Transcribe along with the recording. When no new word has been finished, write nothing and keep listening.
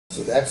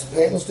So that's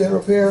paintless dent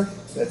repair,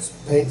 that's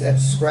paint,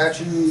 that's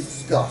scratch and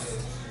scuff.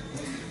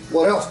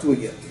 What else do we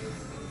get?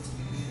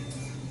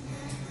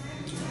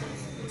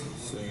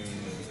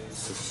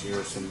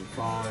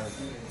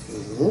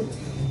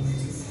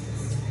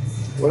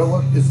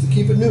 What is the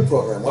Keep It New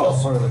program? What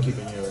else? Part of the Keep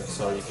It New.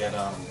 So you get,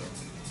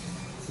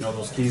 you know,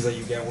 those keys that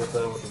you get with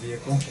the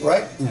vehicle?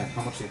 Right. Yeah.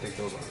 How much do you think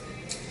those are?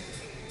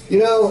 You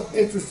know,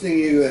 interesting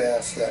you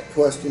asked that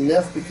question,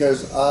 Neff,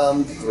 because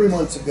 3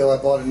 months ago I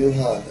bought a new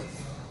Honda.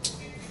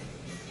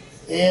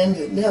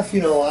 And Neff,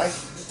 you know,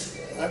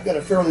 I've got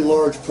a fairly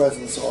large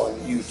presence on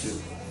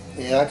YouTube.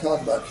 And I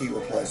talk about key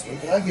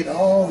replacement. And I get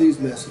all these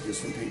messages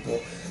from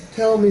people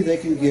telling me they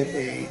can get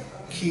a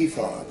key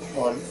fob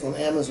from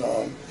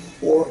Amazon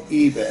or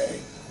eBay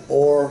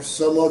or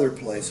some other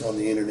place on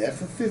the internet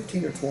for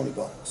 15 or 20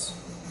 bucks.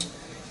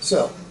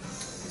 So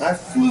I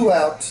flew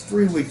out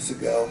 3 weeks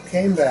ago,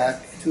 came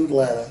back to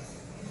Atlanta,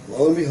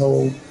 lo and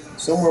behold,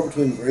 somewhere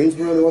between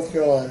Greensboro, North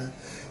Carolina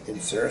and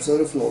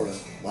Sarasota, Florida,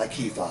 my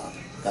key fob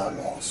got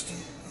lost.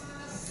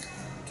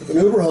 Took an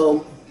Uber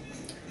home.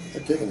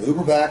 I'd take an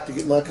Uber back to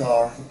get my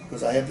car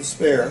because I had the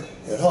spare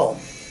at home.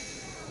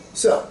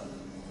 So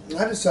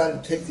I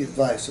decided to take the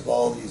advice of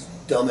all these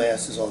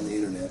dumbasses on the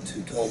internet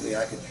who told me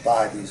I could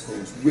buy these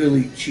things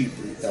really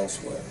cheaply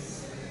elsewhere.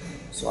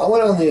 So I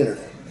went on the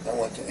internet. I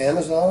went to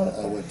Amazon,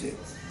 I went to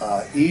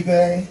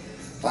eBay,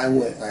 I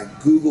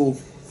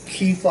Googled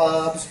key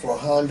fobs for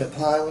Honda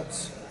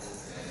Pilots.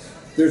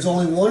 There's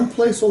only one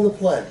place on the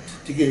planet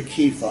to get a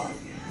key fob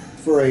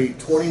for a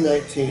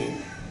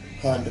 2019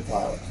 Honda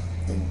Pilot.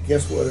 And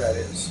guess where that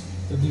is?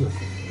 The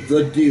dealership.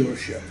 The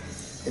dealership.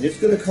 And it's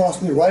going to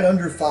cost me right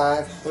under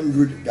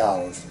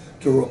 $500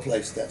 to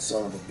replace that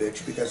son of a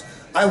bitch because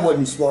I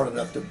wasn't smart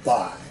enough to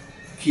buy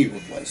key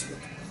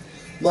replacement.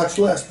 Much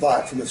less buy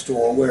it from a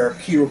store where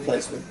key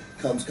replacement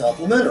comes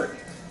complimentary.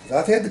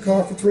 I've had the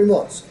car for 3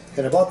 months.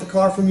 Had I bought the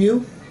car from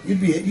you, you'd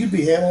be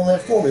handling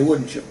that for me,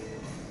 wouldn't you?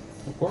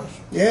 Of course.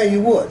 Yeah,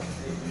 you would.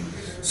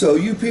 So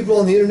you people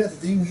on the internet that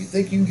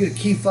think you can get a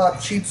key fob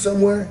cheap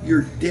somewhere,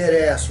 you're dead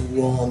ass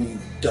wrong, you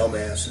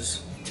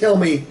dumbasses. Tell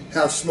me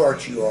how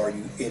smart you are,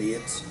 you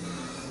idiots.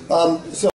 So